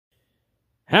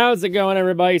How's it going,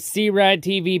 everybody?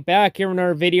 C-RadTV back here in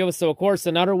our video. So, of course,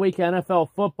 another week of NFL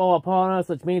football upon us,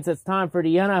 which means it's time for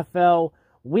the NFL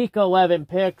Week 11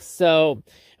 picks. So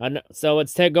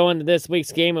let's go into this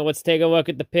week's game, and let's take a look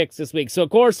at the picks this week. So, of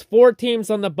course, 4 teams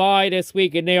on the bye this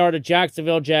week, and they are the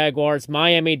Jacksonville Jaguars,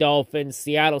 Miami Dolphins,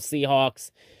 Seattle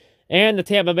Seahawks, and the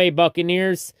Tampa Bay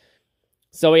Buccaneers.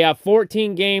 So we have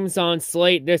 14 games on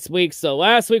slate this week. So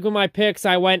last week with my picks,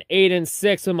 I went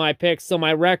 8-6 with my picks. So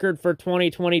my record for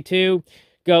 2022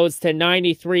 goes to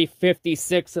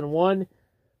 93-56-1.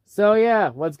 So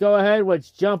yeah, let's go ahead. Let's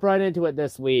jump right into it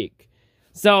this week.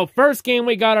 So first game,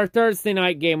 we got our Thursday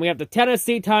night game. We have the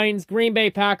Tennessee Titans, Green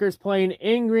Bay Packers playing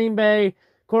in Green Bay.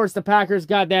 Of course, the Packers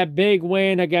got that big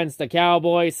win against the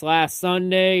Cowboys last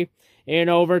Sunday in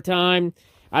overtime.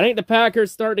 I think the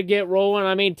Packers start to get rolling.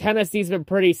 I mean, Tennessee's been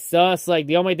pretty sus. Like,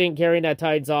 the only thing carrying that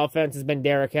Titans offense has been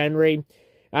Derrick Henry.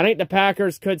 I think the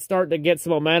Packers could start to get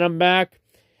some momentum back.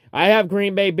 I have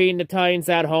Green Bay beating the Titans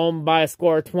at home by a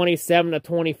score of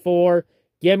 27-24.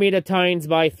 Give me the Titans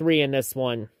by 3 in this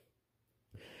one.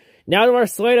 Now to our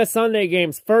slate of Sunday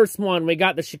games. First one, we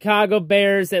got the Chicago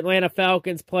Bears, Atlanta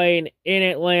Falcons playing in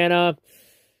Atlanta.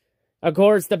 Of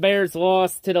course, the Bears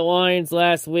lost to the Lions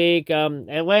last week.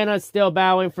 Atlanta's still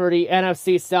battling for the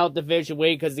NFC South Division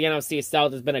week because the NFC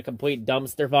South has been a complete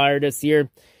dumpster fire this year.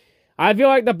 I feel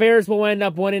like the Bears will end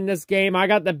up winning this game. I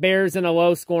got the Bears in a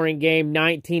low-scoring game,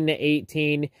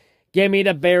 19-18. Give me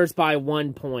the Bears by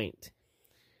 1 point.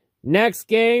 Next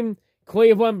game,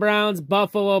 Cleveland Browns,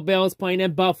 Buffalo Bills playing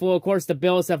in Buffalo. Of course, the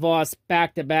Bills have lost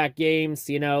back-to-back games,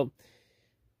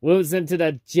 losing to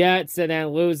the Jets and then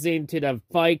losing to the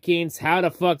Vikings. How the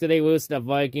fuck did they lose to the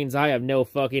Vikings? I have no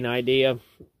fucking idea.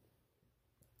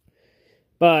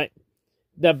 But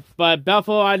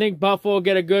Buffalo, I think Buffalo will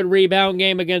get a good rebound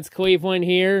game against Cleveland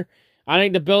here. I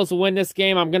think the Bills will win this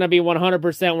game. I'm going to be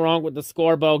 100% wrong with the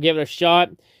score, but I'll give it a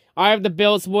shot. I have the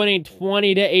Bills winning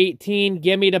 20-18.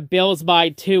 Give me the Bills by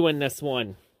 2 in this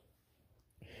one.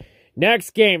 Next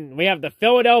game, we have the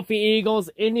Philadelphia Eagles,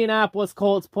 Indianapolis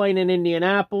Colts playing in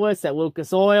Indianapolis at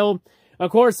Lucas Oil.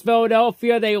 Of course,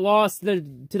 Philadelphia, they lost to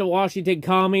the Washington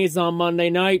Commies on Monday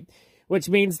night, which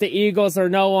means the Eagles are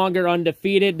no longer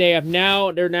undefeated. They're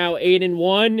now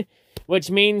 8-1,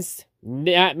 which means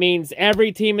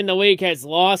every team in the league has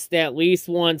lost at least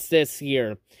once this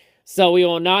year. So we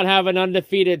will not have an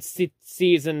undefeated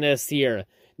season this year.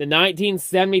 The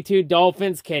 1972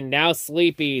 Dolphins can now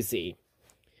sleep easy.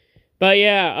 But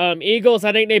yeah, Eagles,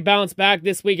 I think they bounced back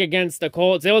this week against the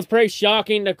Colts. It was pretty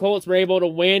shocking the Colts were able to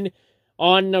win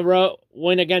on the road,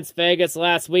 win against Vegas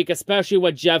last week, especially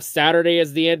with Jeff Saturday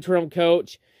as the interim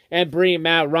coach and bringing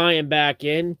Matt Ryan back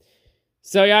in.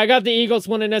 So yeah, I got the Eagles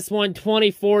winning this one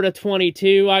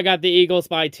 24-22. I got the Eagles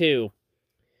by 2.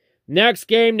 Next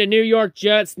game, the New York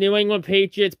Jets, New England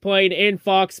Patriots playing in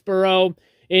Foxborough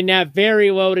in that very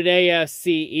loaded AFC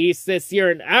East this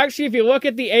year. And actually, if you look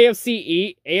at the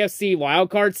AFC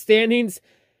wildcard standings,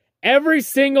 every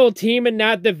single team in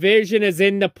that division is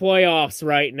in the playoffs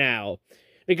right now.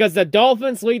 Because the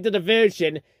Dolphins lead the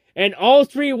division, and all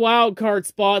 3 wildcard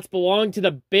spots belong to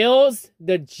the Bills,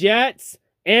 the Jets,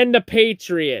 and the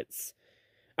Patriots.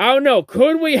 I don't know,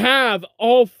 could we have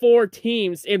all 4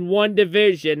 teams in one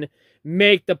division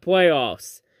make the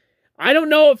playoffs? I don't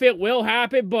know if it will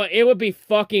happen, but it would be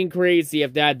fucking crazy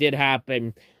if that did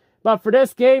happen. But for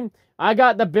this game, I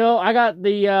got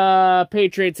the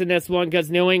Patriots in this one because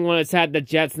New England has had the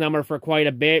Jets number for quite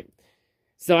a bit.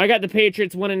 So I got the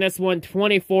Patriots winning this one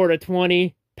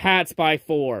 24-20, Pats by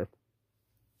 4.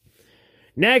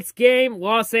 Next game,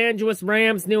 Los Angeles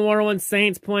Rams, New Orleans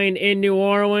Saints playing in New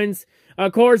Orleans.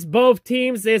 Of course, both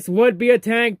teams, this would be a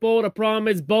tank bowl. The problem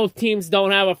is both teams don't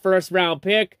have a first-round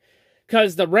pick,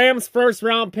 because the Rams'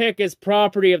 first-round pick is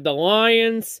property of the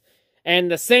Lions, and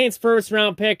the Saints'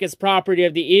 first-round pick is property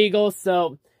of the Eagles.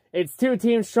 So it's 2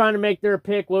 teams trying to make their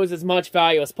pick lose as much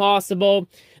value as possible.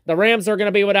 The Rams are going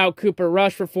to be without Cooper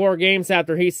Rush for 4 games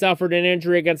after he suffered an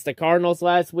injury against the Cardinals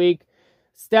last week.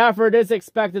 Stafford is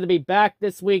expected to be back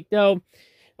this week, though.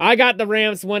 I got the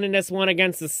Rams winning this one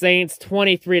against the Saints,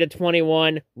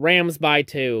 23-21, Rams by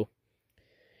 2.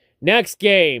 Next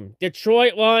game,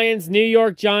 Detroit Lions, New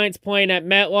York Giants playing at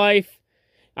MetLife.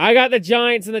 I got the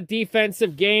Giants in a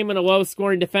defensive game, in a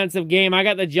low-scoring defensive game. I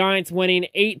got the Giants winning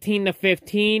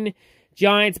 18-15,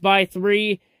 Giants by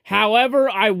 3. However,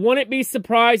 I wouldn't be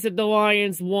surprised if the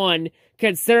Lions won,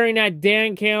 considering that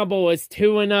Dan Campbell is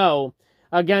 2-0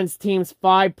 against teams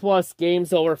 5+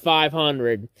 games over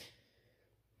 500.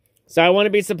 So I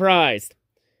wouldn't be surprised.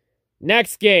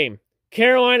 Next game,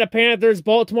 Carolina Panthers,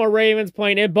 Baltimore Ravens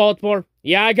playing in Baltimore.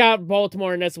 Yeah, I got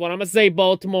Baltimore in this one. I'm going to say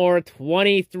Baltimore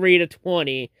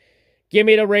 23-20. Give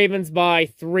me the Ravens by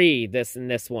 3 in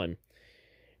this one.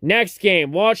 Next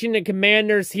game, Washington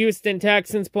Commanders, Houston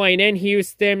Texans playing in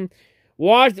Houston.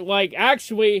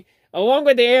 Actually, along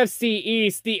with the AFC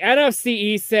East, the NFC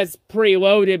East is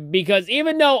preloaded because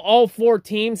even though all 4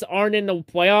 teams aren't in the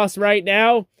playoffs right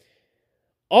now,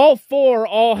 all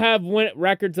 4 have win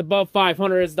records above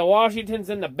 500. As the Washington's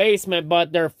in the basement,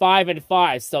 but they're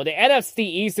 5-5. So the NFC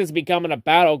East is becoming a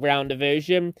battleground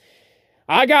division.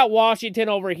 I got Washington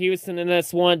over Houston in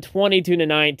this one,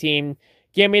 22-19.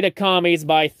 Give me the Commies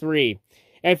by 3.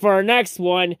 And for our next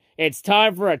one, it's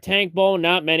time for a tank bowl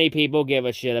not many people give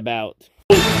a shit about.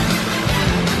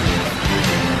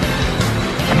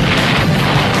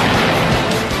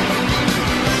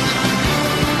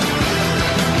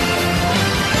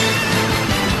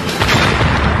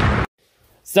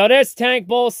 So this tank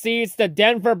bowl sees the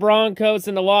Denver Broncos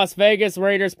and the Las Vegas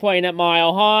Raiders playing at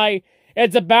Mile High.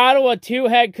 It's a battle of 2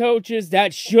 head coaches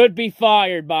that should be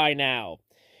fired by now,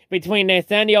 between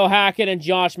Nathaniel Hackett and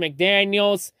Josh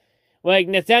McDaniels. Like,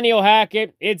 Nathaniel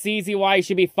Hackett, it's easy why he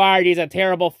should be fired. He's a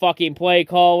terrible fucking play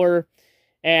caller,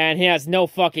 and he has no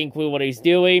fucking clue what he's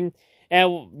doing.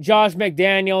 And Josh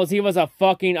McDaniels,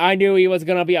 I knew he was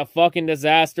gonna be a fucking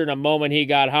disaster the moment he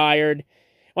got hired.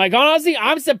 Like, honestly,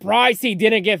 I'm surprised he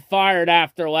didn't get fired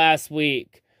after last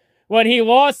week, when he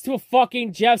lost to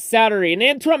fucking Jeff Saturday, an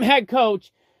interim head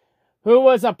coach who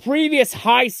was a previous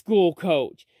high school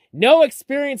coach. No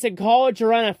experience in college or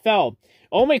NFL.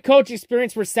 Only coach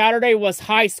experience for Saturday was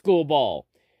high school ball.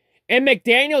 And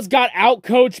McDaniels got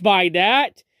outcoached by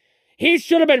that. He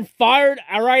should have been fired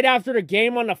right after the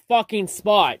game on the fucking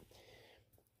spot.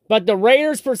 But the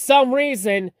Raiders, for some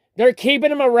reason, they're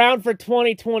keeping him around for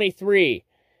 2023.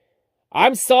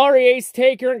 I'm sorry, Ace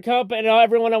Taker and company, and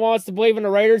everyone that wants to believe in the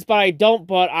Raiders, but I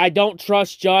don't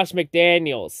trust Josh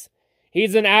McDaniels.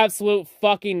 He's an absolute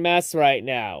fucking mess right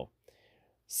now.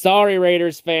 Sorry,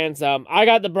 Raiders fans. I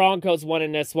got the Broncos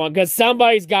winning this one, because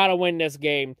somebody's got to win this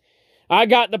game. I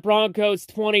got the Broncos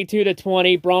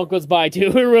 22-20, Broncos by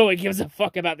 2. Who really gives a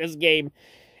fuck about this game?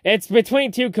 It's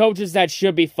between 2 coaches that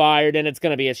should be fired, and it's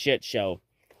going to be a shit show.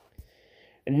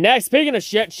 Next, speaking of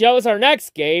shit shows, our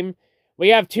next game, we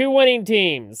have 2 winning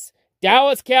teams.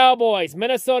 Dallas Cowboys,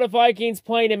 Minnesota Vikings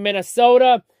playing in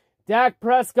Minnesota. Dak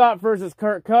Prescott versus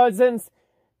Kirk Cousins.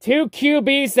 2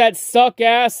 QBs that suck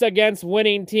ass against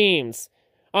winning teams.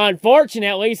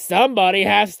 Unfortunately, somebody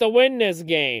has to win this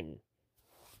game.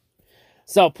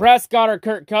 So, Prescott or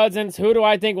Kirk Cousins, who do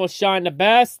I think will shine the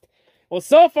best? Well,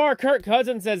 so far, Kirk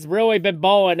Cousins has really been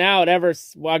balling out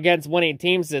against winning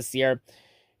teams this year.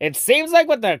 It seems like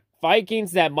with the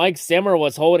Vikings that Mike Zimmer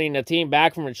was holding the team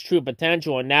back from its true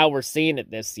potential, and now we're seeing it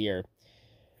this year.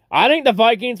 I think the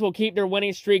Vikings will keep their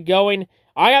winning streak going.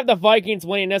 I have the Vikings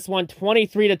winning this one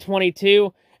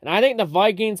 23-22, and I think the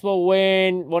Vikings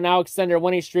will now extend their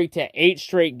winning streak to 8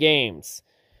 straight games.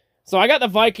 So I got the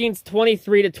Vikings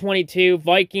 23-22,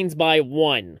 Vikings by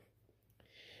 1.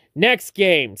 Next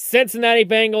game, Cincinnati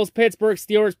Bengals, Pittsburgh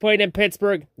Steelers playing in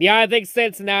Pittsburgh. Yeah, I think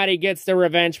Cincinnati gets their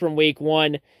revenge from week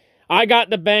 1. I got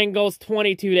the Bengals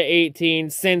 22-18,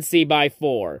 Cincy by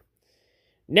 4.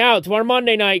 Now to our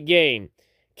Monday night game.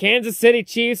 Kansas City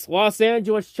Chiefs, Los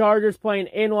Angeles Chargers playing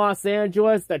in Los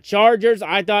Angeles. The Chargers,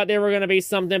 I thought they were going to be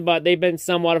something, but they've been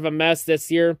somewhat of a mess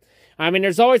this year. I mean,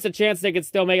 there's always a chance they could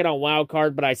still make it on wild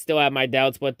card, but I still have my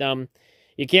doubts with them.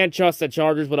 You can't trust the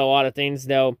Chargers with a lot of things,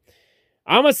 though.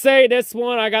 I'm going to say this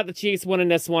one, I got the Chiefs winning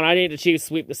this one. I need the Chiefs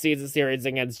sweep the season series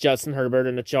against Justin Herbert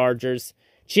and the Chargers.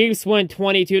 Chiefs win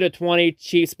 22-20,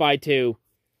 Chiefs by 2.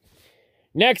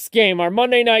 Next game, our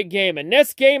Monday night game, and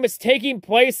this game is taking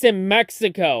place in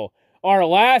Mexico, our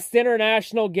last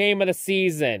international game of the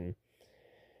season.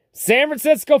 San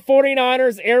Francisco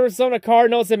 49ers, Arizona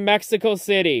Cardinals in Mexico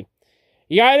City.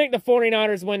 Yeah, I think the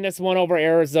 49ers win this one over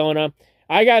Arizona.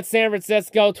 I got San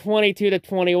Francisco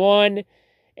 22-21.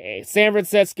 San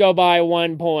Francisco by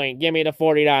 1 point. Give me the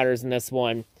 49ers in this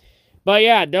one. But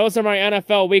yeah, those are my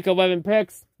NFL Week 11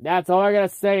 picks. That's all I gotta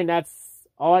say, and that's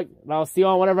all. I'll see you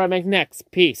on whatever I make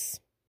next. Peace.